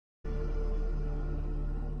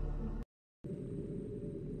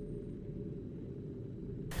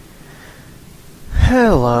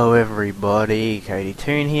Hello everybody, Cody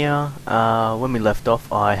Toon here. When we left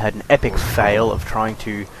off I had an epic fail of trying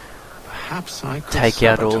to take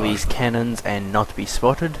out all these cannons and not be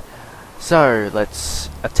spotted. So let's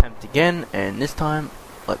attempt again, and this time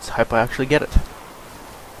let's hope I actually get it.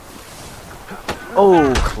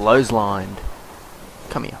 Oh, clotheslined.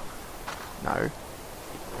 Come here. No.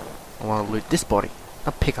 I want to loot this body.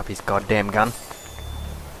 I'll pick up his goddamn gun.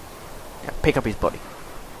 Yeah, pick up his body.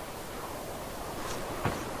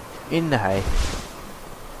 In the hay.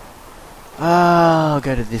 I'll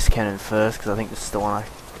go to this cannon first, because I think this is the one I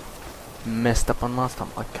messed up on last time.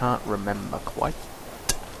 I can't remember quite.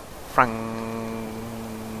 Frang.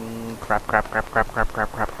 Crap.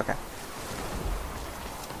 Okay.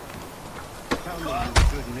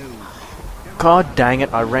 God dang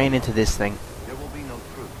it, I ran into this thing. There will be no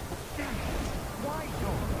truth. Why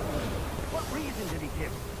don't? What reason did he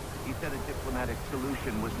give? He said a diplomatic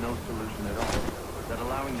solution was no solution at all. That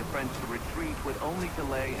allowing the French to retreat would only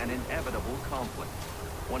delay an inevitable conflict,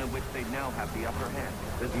 one in which they now have the upper hand.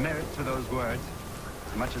 There's merit to those words,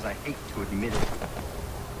 as much as I hate to admit it.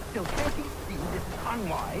 Still, can't he see this is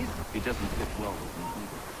unwise? It doesn't fit well with me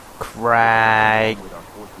either. Craig. With our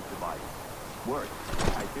forces divided. Worse,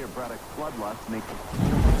 I fear Braddock's bloodlust makes it.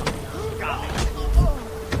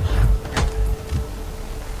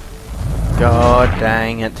 God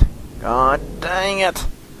dang it. God dang it.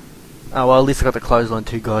 Oh well, at least I got the clothesline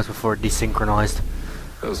two guys before it desynchronized.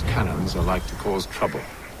 Those cannons are like to cause trouble.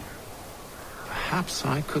 Perhaps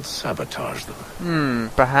I could sabotage them.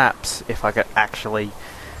 Perhaps, if I could actually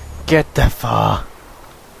get that far.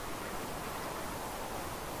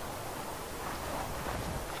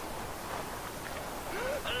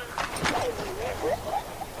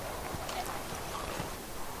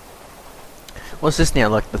 What's this now,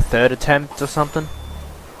 like the third attempt or something?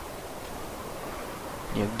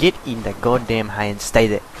 You know, get in the goddamn hay and stay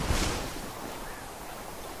there.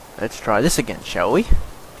 Let's try this again, shall we?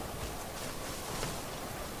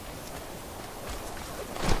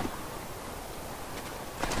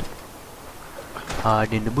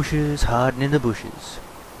 Hiding in the bushes, hiding in the bushes.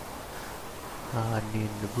 Hiding in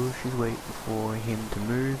the bushes, waiting for him to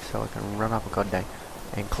move so I can run up a goddamn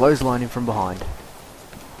and clothesline him from behind.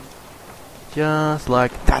 Just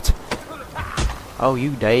like that. Oh,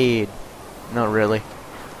 you dead. Not really.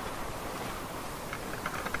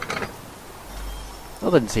 Well,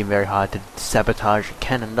 it doesn't seem very hard to sabotage a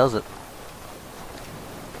cannon, does it?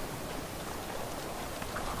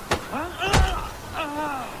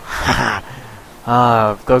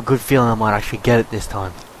 I've got a good feeling I might actually get it this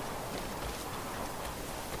time.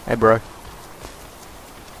 Hey, bro.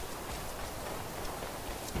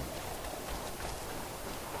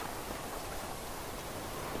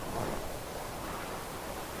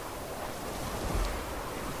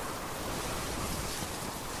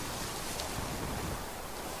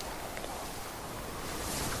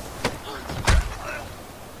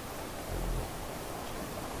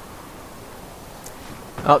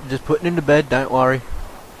 Oh, just putting him to bed, don't worry.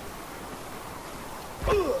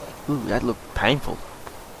 Ooh, that looked painful.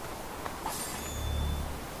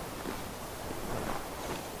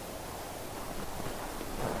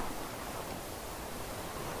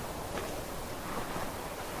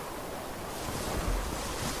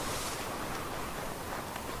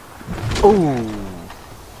 Ooh.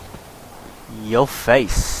 Your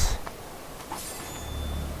face.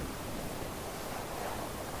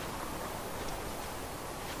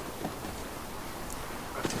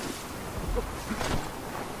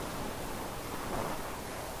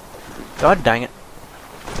 God dang it.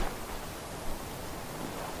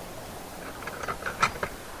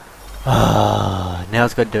 Now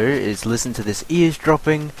it's got to do is listen to this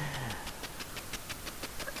eavesdropping,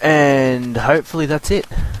 and hopefully that's it.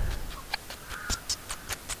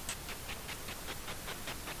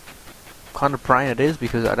 Kind of praying it is,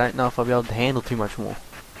 because I don't know if I'll be able to handle too much more.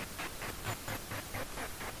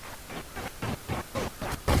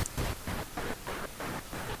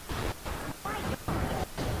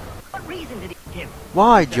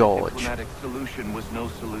 Why, George? The diplomatic solution was no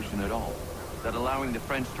solution at all. That allowing the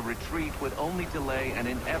French to retreat would only delay an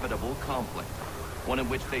inevitable conflict, one in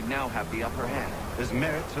which they now have the upper hand. There's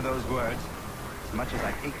merit to those words, as much as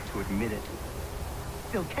I hate to admit it.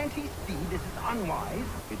 Still, can't he see this is unwise?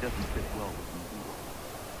 It doesn't fit well with me either.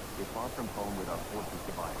 We're far from home with our forces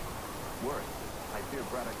divided. Worse, I fear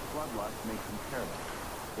Braddock's bloodlust makes them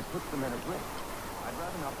careless. It puts the men at risk. I'd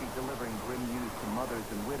rather not be delivering grim news to mothers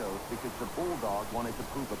and widows because the bulldog wanted to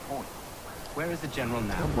prove a point. Where is the general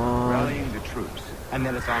now? Come on. Rallying the troops. And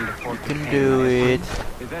then it's on to Fort You can do it.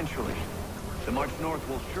 Eventually. The march north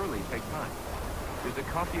will surely take time. There's a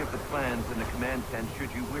copy of the plans in the command tent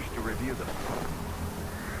should you wish to review them.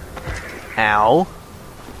 Ow.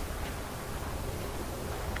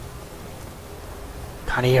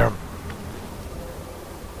 Can't hear him.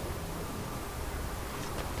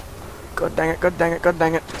 God dang it, god dang it, god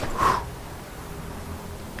dang it.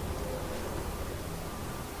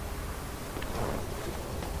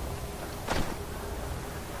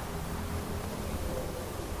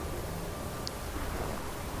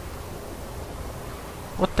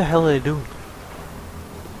 What the hell are they doing?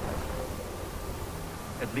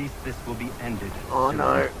 At least this will be ended. Oh soon.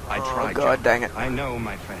 no. I Oh tried. god Jack. dang it. I know,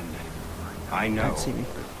 my friend. I know. Don't see me.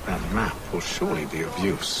 That map will surely be of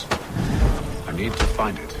use. I need to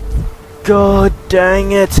find it. God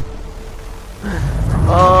dang it.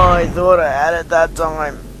 Oh, I thought I had it that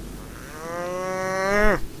time.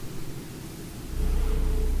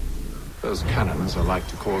 Those cannons are like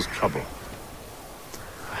to cause trouble.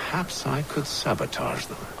 Perhaps I could sabotage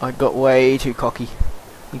them. I got way too cocky.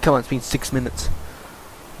 I mean, come on, it's been 6 minutes.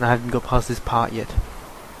 And I haven't got past this part yet.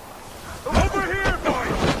 Over here,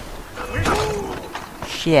 boys!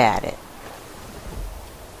 Shit it.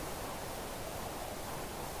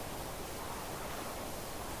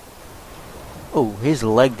 Oh, his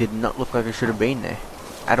leg did not look like it should have been there.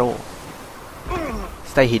 At all.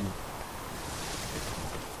 Stay hidden.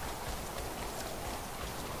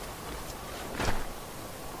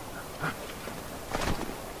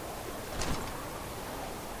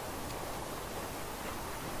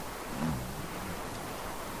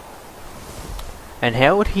 And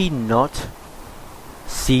how would he not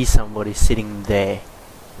see somebody sitting there?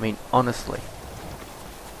 I mean, honestly.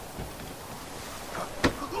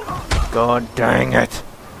 God dang it.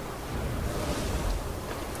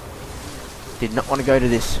 Did not want to go to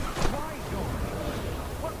this. Why,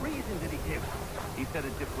 George? What reason did he give? He said a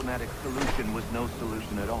diplomatic solution was no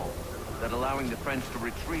solution at all. That allowing the French to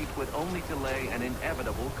retreat would only delay an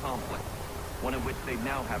inevitable conflict. One in which they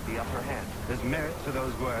now have the upper hand. There's merit to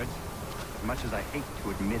those words, as much as I hate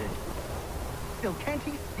to admit it. Still, can't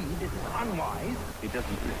he see this is unwise? It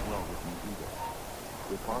doesn't fit well with me either.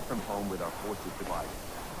 We're far from home with our forces divided.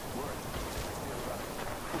 Worse.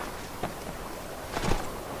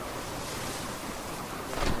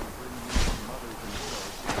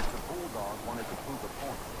 The bulldog wanted to prove a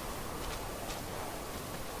point.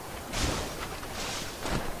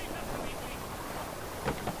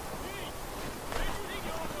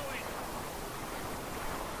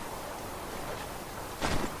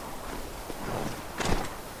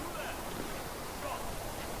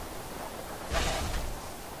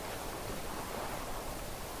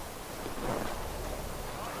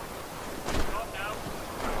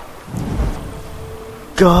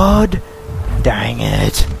 God dang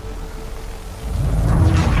it.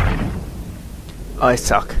 I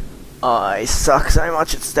suck. I suck so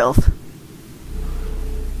much at stealth.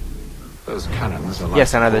 Those cannons are like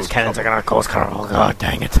Yes, I know to those cause cannons are trouble. gonna cause trouble. God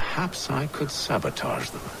dang it. Perhaps I could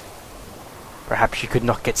sabotage them. Perhaps you could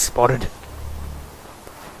not get spotted.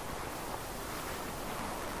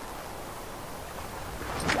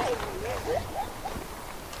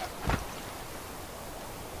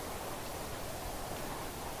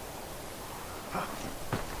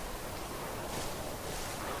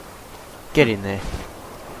 Get in there.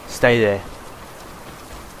 Stay there.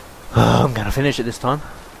 Oh, I'm gonna finish it this time.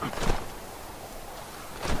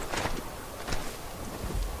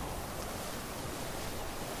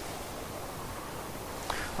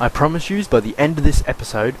 I promise you, by the end of this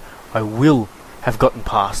episode, I will have gotten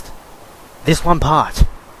past this one part.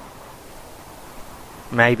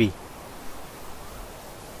 Maybe.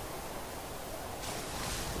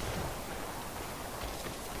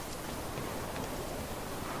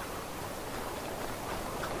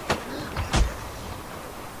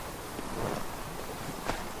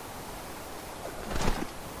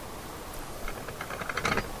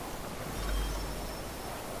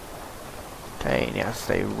 Okay, now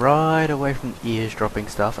stay right away from eavesdropping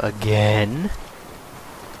stuff again.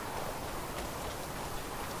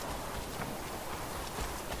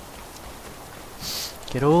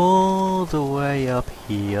 Get all the way up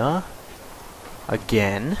here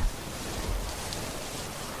again.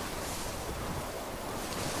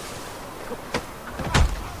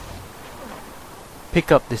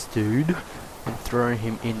 Pick up this dude and throw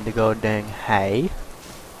him in the goddamn hay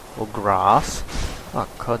or grass. Oh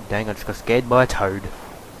god dang, I just got scared by a toad.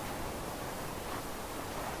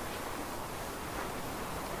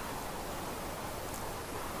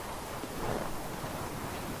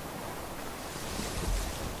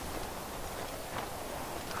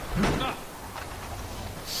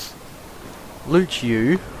 Loot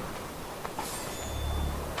you.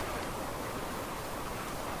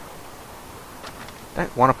 I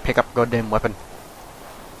don't want to pick up a goddamn weapon.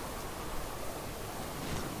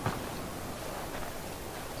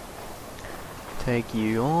 Take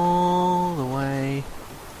you all the way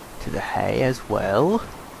to the hay as well.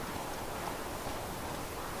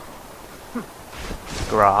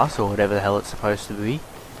 Grass, or whatever the hell it's supposed to be.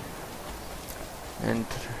 And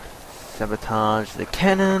sabotage the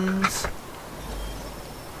cannons.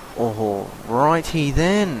 Alrighty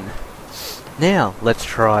then. Now, let's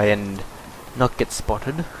try and not get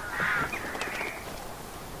spotted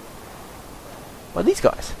by these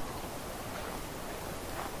guys.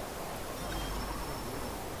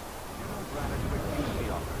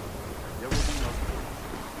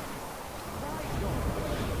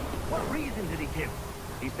 What reason did he give?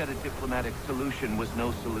 He said a diplomatic solution was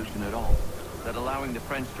no solution at all. That allowing the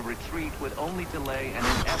French to retreat would only delay an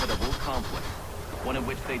inevitable conflict. One in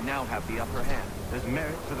which they'd now have the upper hand. There's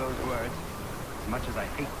merit to those words, as much as I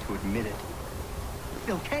hate to admit it.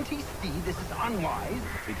 Still, can't he see this is unwise?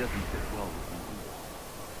 It doesn't sit well with me either.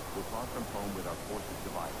 We're far from home with our forces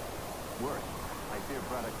divided. Worse, I fear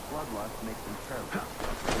Braddock's bloodlust makes him careless.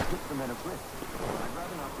 It puts the men at risk. I'd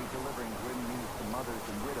rather not be delivering grim news to mothers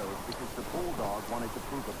and widows because the bulldog wanted to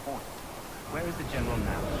prove a point. Where is the general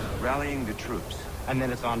now? Rallying the troops. And then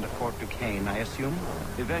it's on to Fort Duquesne, I assume?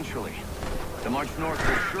 Eventually. The march north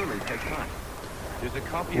will surely take time. There's a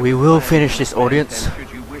copy of We the will plan finish this, and audience.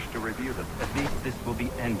 should you wish to review them. At least this will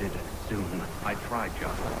be ended soon. I tried,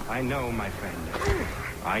 John. I know, my friend.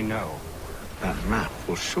 I know. That map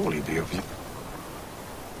will surely be of use.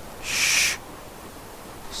 Shh.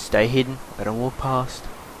 Stay hidden. I don't walk past.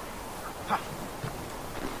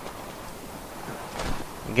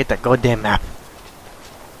 And get that goddamn map.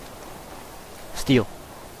 Steal.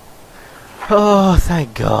 Oh,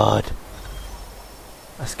 thank God.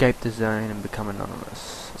 Escape the zone and become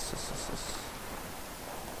anonymous.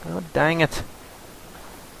 God dang it.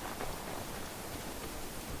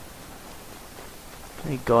 How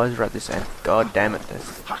many guys are at this end? God damn it.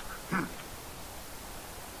 There's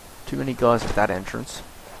too many guys at that entrance.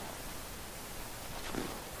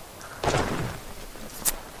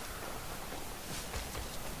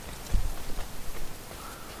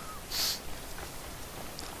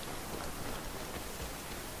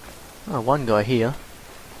 Oh, one guy here.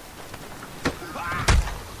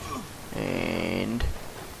 And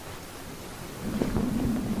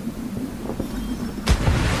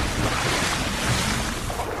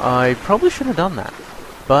I probably should have done that,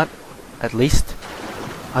 but at least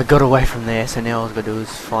I got away from there, so now all I've got to do is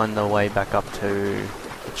find the way back up to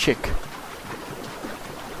the chick.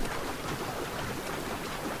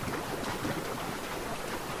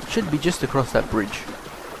 It should be just across that bridge.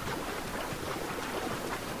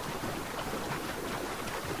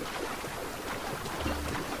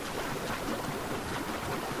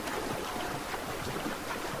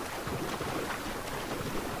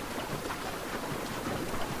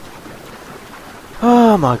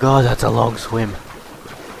 Oh my God, that's a long swim.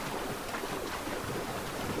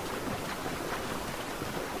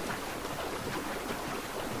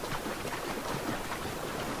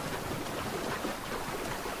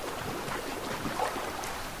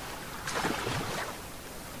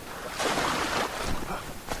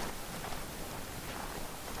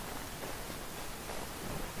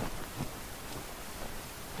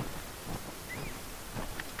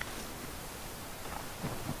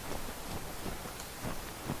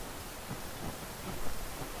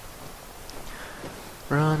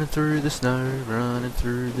 Running through the snow, running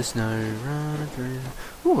through the snow, running through...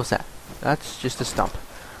 Ooh, what's that? That's just a stump.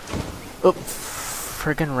 Oh,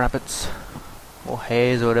 friggin' rabbits. Or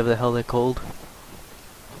hares, or whatever the hell they're called.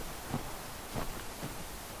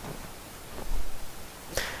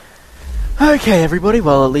 Okay, everybody,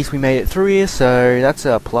 well, at least we made it through here, so that's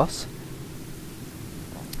a plus.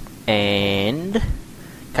 And...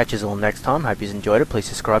 catch us all next time. Hope you enjoyed it. Please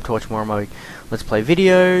subscribe to watch more of my Let's Play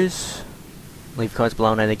videos. Leave comments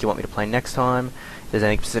below on anything you want me to play next time. If there's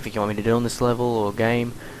anything specific you want me to do on this level or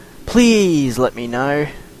game, please let me know.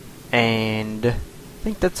 And I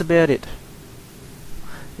think that's about it.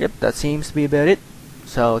 Yep, that seems to be about it.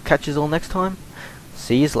 So I'll catch you all next time.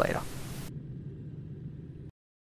 See you later.